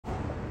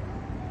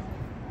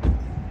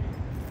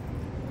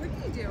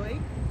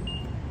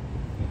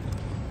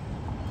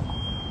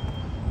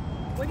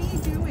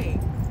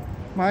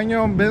Mind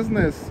your own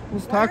business.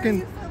 Who's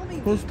talking?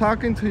 Who's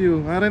talking to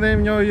you? I didn't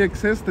even know you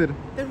existed.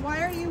 Then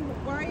why are you?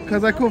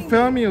 Because I could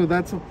film you.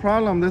 That's a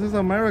problem. This is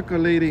America,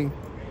 lady.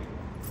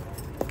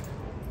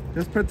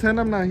 Just pretend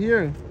I'm not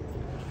here.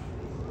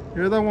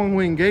 You're the one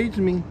who engaged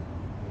me.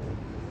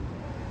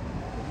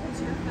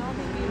 Because you're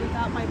filming me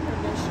without my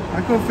permission.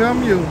 I could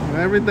film you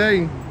every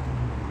day.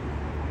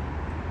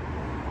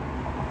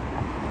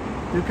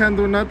 You can't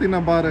do nothing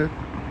about it.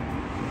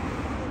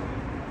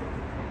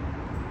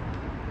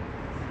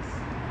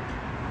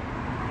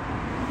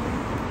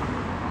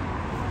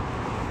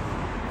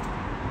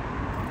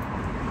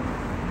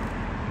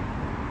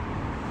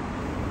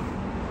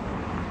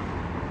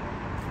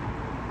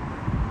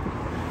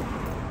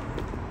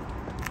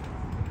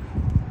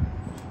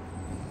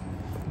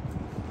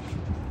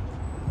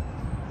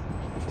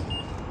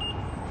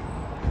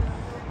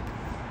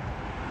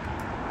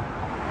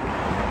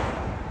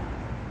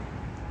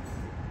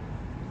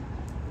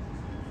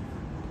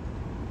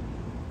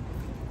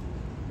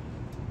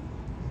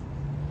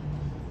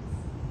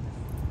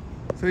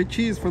 Say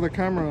cheese for the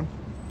camera.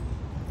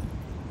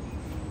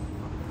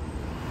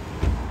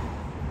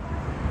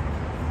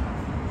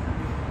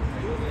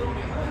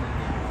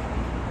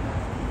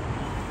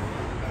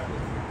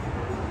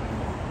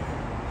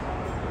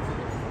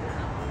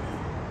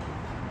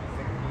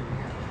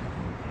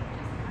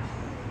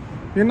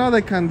 You know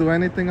they can't do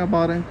anything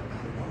about it.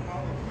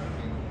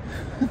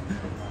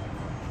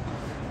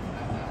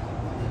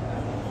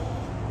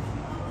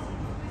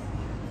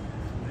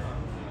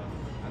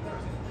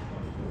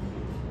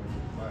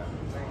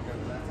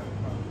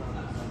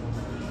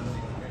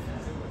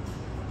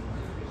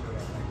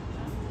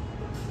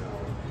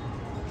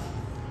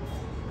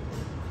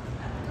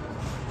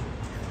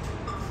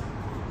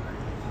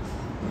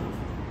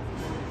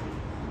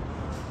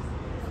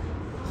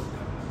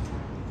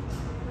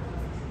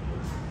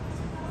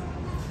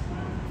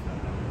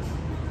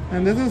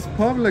 And this is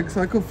public,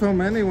 so I could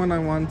film anyone I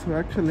want to,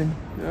 actually.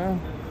 Yeah.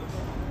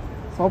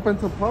 It's open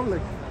to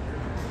public.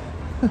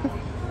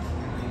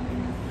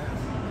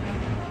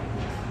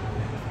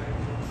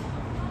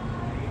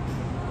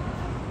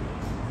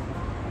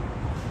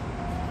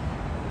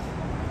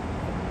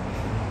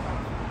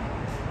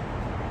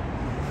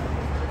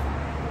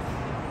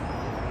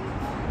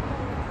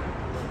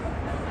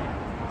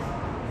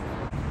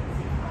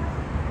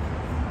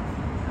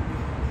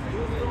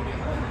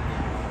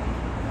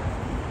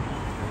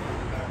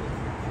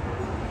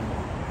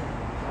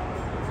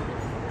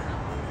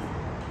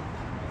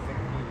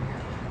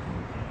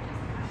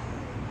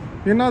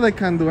 You know they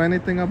can't do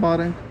anything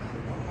about it.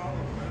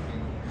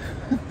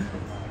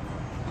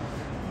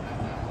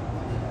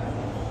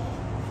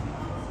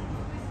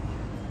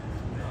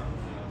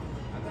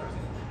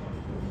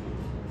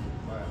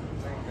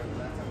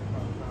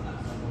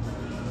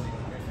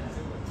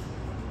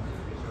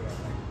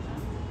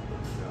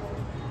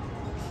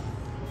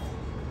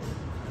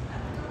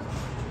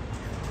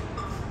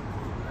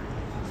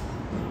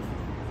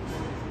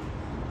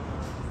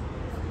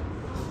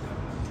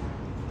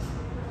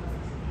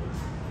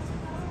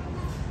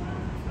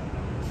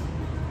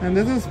 And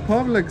this is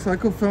public, so I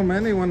could film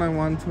anyone I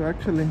want to,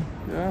 actually.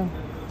 Yeah.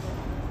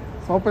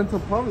 It's open to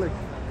public.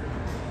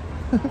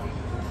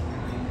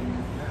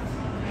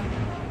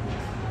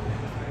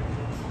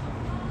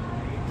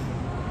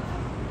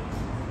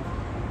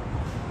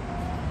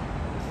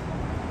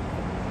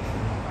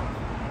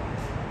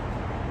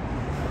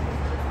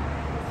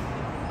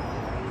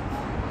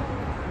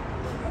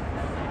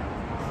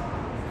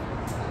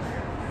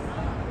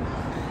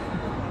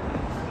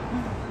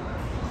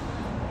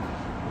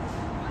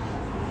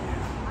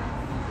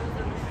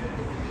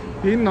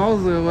 He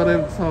knows what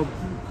it's up.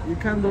 You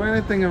can't do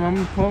anything. If I'm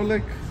in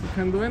public, you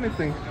can't do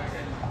anything.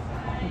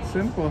 It's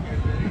simple.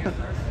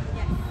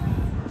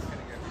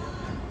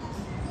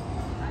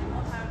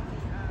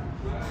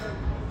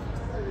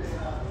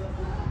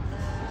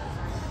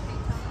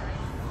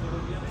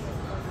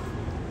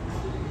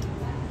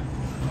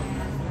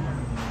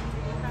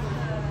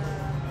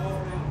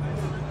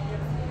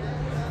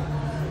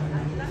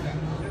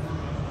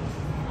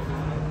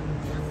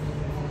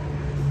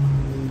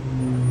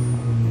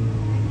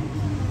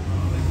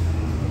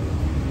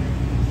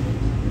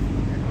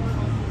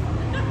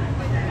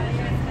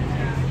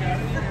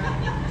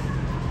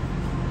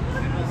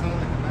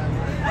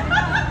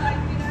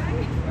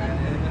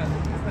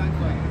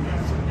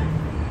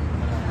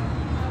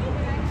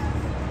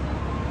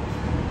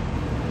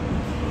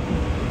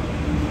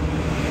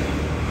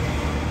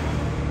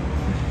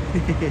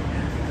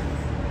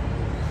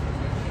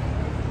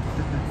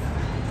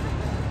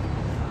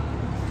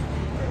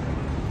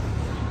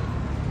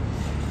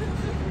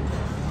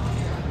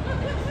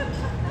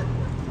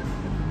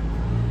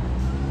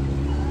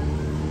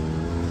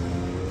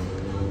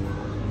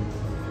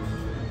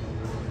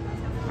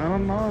 I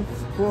don't know,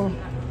 it's cool.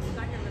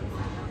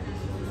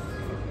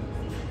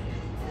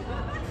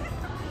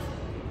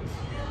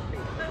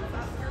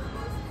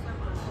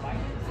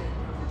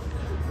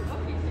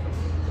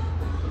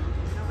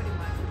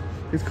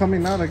 He's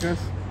coming out, I guess.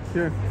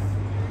 Here.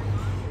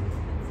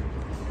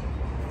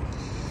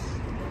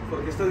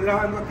 ¿Por qué estás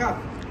grabando acá?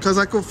 Because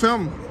I could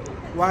film.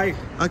 Why?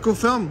 I could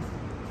film.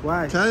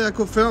 Why? Okay, I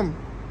could film.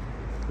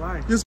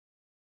 Why?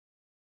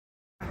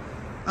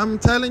 I'm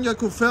telling you I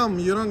could film.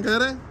 You don't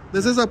get it?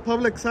 This is a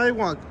public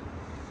sidewalk.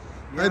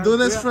 I Yeah, do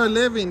this yeah. for a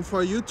living,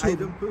 for I YouTube.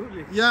 don't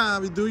public. Yeah,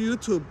 we do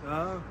YouTube.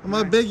 Oh, I'm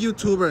a big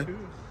YouTuber.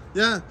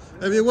 Yeah.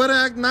 If you would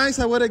have acted nice,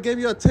 I would have gave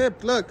you a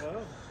tip. Look.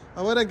 Oh,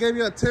 I would have gave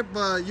you a tip,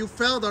 but you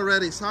failed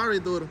already. Sorry,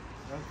 dude.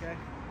 okay.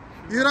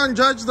 You don't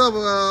judge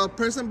the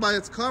person by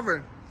its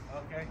cover.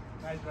 Okay,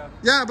 nice job.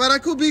 Yeah, but I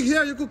could be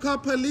here. You could call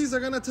police. They're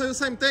going to tell you the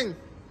same thing.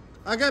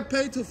 I get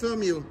paid to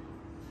film you.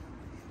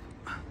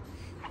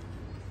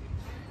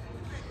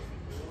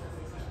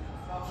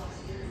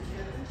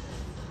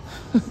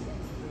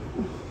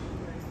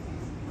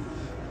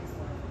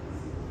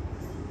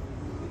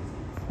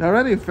 They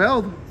already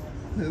failed.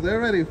 They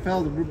already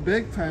failed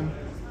big time.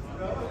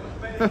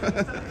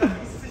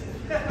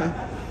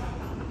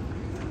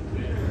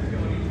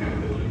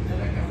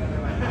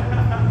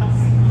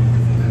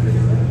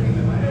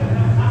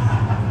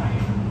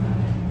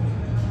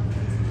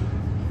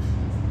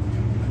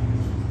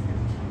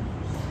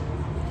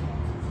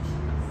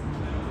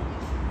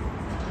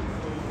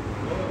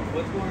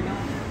 What's going on?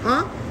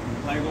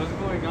 Huh? Like, what's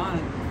going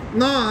on?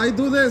 No, I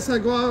do this. I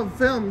go out and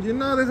film. You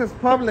know this is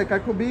public. I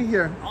could be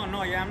here. Oh,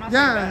 no, yeah, I'm not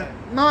saying Yeah. that.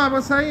 No, I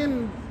was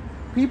saying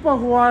people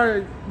who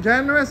are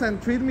generous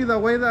and treat me the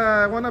way that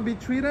I want to be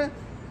treated,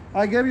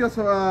 I give you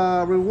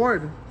a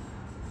reward.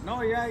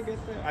 No, yeah, I get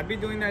that. I be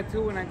doing that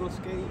too when I go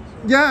skate.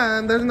 So. Yeah,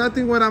 and there's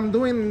nothing what I'm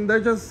doing.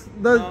 They're just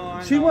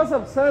I she know. was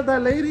upset,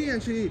 that lady,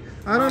 and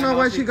I don't know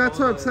why she got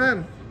so told us-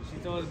 upset. She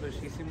told us, but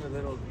she seemed a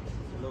little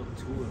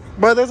too.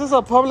 But this is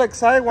a public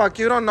sidewalk.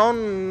 You don't know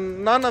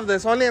none of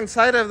this. Only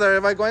inside of there.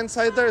 If I go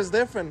inside there, it's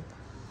different.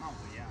 No,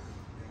 yeah.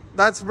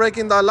 That's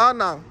breaking the law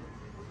now.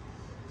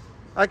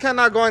 I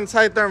cannot go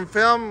inside there and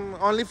film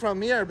only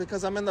from here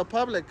because I'm in the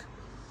public.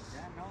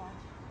 Yeah, no,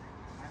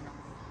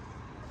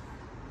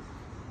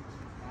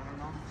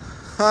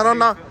 I know. I don't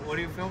know. What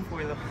do you film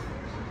for, though?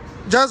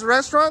 Just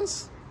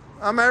restaurants?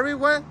 I'm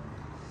everywhere.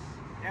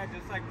 Yeah,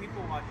 just like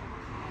people watching.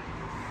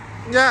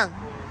 Yeah. Or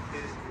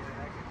kids,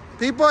 yeah.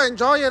 People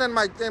enjoy it in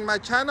my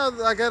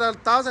channel. I get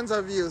thousands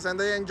of views and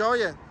they enjoy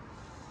it.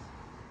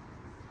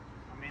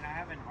 I mean, I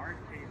have an art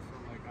page, so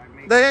like I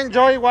make. They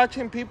enjoy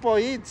watching people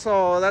eat,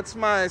 so that's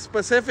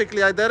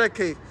specifically I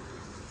dedicate.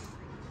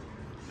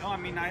 No, I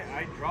mean,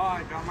 I draw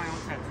my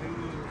own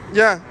tattoos.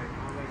 Yeah. Like,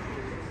 all that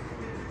shit.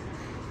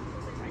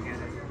 I get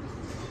it.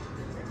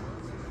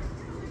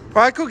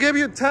 Well, I could give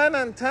you 10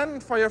 and 10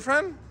 for your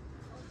friend.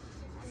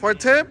 For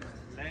tip.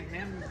 Let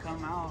him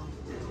come out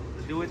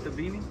to do it the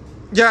beanie.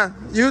 Yeah,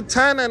 you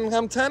 10 and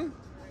him 10? I mean,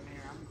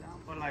 I'm down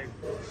for like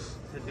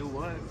to do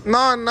what?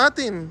 No,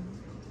 nothing.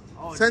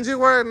 Oh, Since you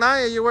were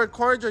nice, you were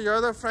cordial. Your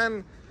other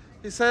friend,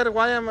 he said,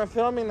 why am I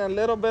filming a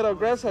little bit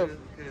aggressive?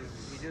 Because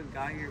he just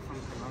got here from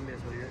Colombia,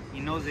 so he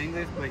knows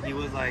English, but he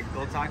was like,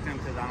 go talk to him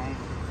because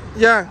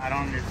Yeah. I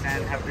don't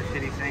understand half the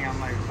shit he's saying. I'm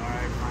like, all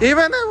right, fine.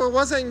 Even if it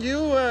wasn't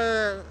you,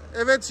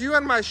 if it's you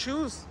in my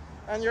shoes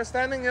and you're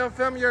standing in a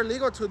film, you're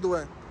legal to do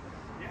it.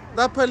 Yeah.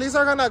 The police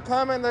are gonna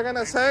come and they're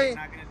gonna say, He's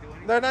not gonna do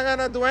anything. they're not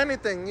gonna do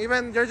anything.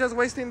 Even you're just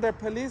wasting their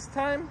police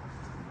time.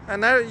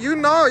 And you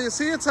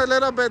see, it's a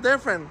little bit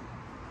different.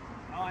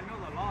 No, I know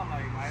the law.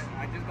 Like,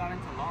 I just got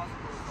into law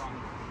school, so I'm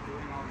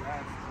doing all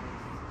that.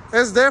 So.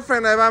 It's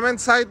different. If I'm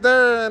inside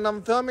there and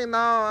I'm filming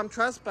now, I'm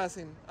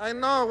trespassing. I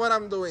know what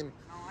I'm doing. No,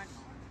 I know.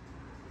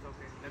 It's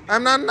okay.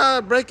 Let me I'm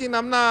not breaking,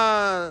 I'm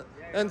not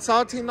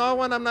insulting no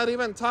one, I'm not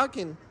even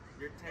talking.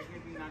 You're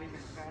technically not even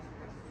fast.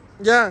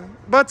 Yeah,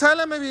 but tell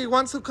him if he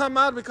wants to come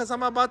out because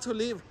I'm about to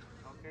leave.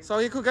 Okay. So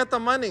he could get the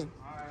money. All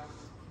right.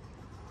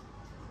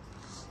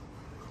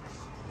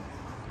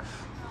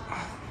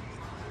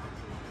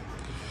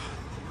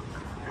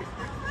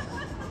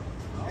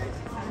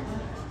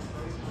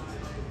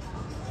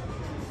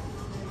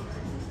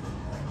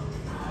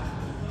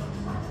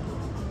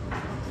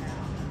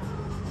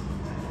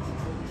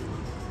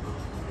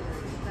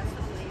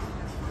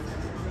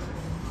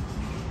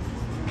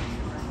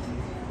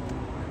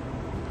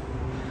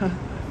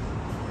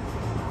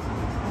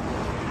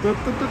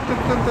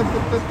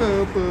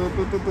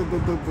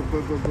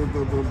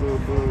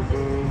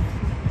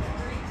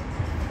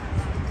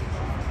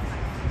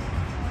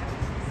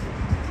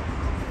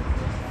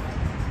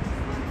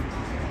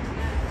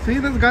 See,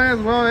 this guy is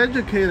well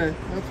educated.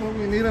 That's what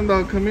we need in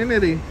the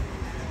community.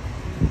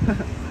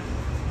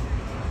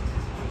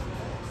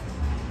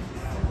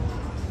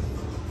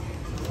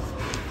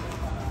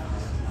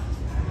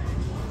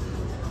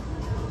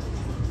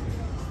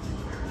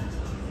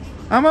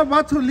 I'm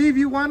about to leave.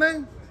 You want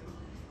it?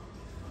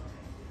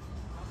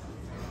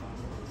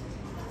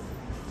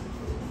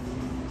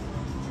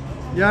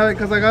 Yeah,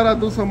 because I gotta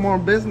do some more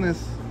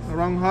business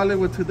around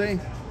Hollywood today.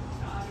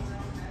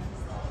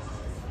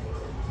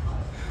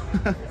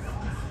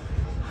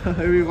 If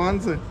he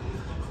wants it.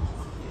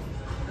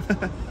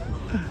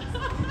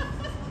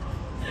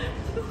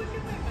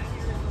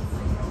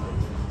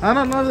 I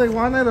don't know if they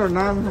want it or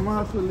not. I'm gonna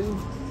have to leave.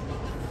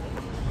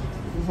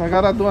 I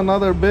gotta do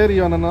another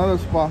video on another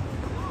spot.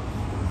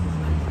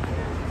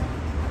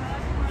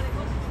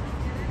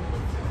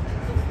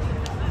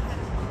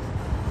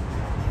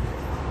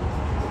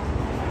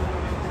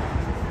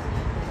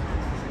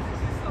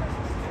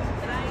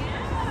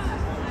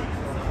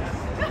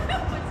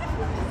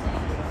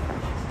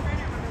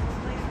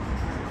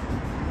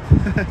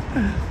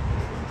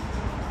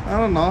 I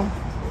don't know.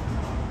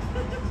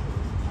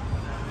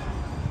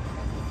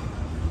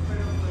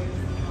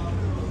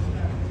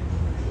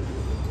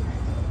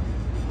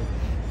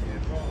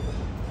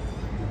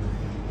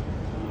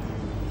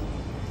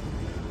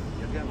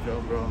 You can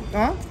feel, bro,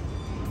 Huh?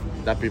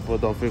 that people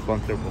don't feel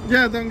comfortable.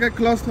 Yeah, don't get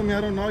close to me.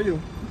 I don't know you.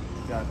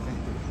 Yeah, thank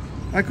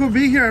you. I could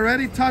be here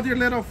already. Taught your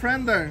little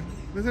friend there.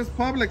 This is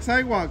public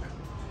sidewalk.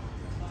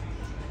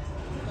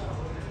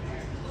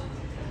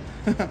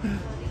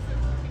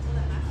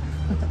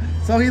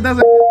 So he doesn't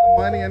get the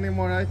money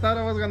anymore. I thought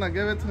I was gonna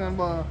give it to him,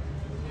 but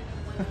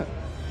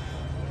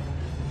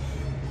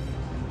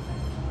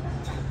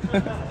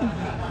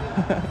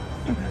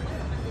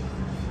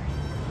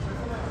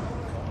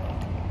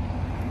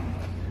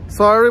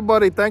so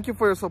everybody, thank you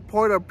for your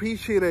support. I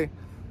appreciate it.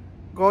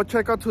 Go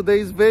check out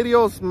today's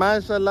video,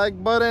 smash that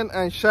like button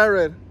and share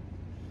it.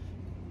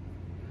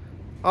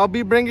 I'll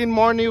be bringing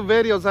more new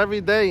videos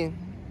every day.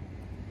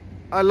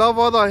 I love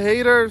all the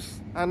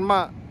haters and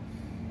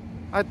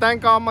I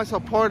thank all my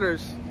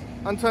supporters.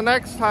 Until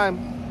next time,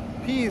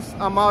 peace.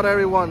 I'm out,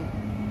 everyone.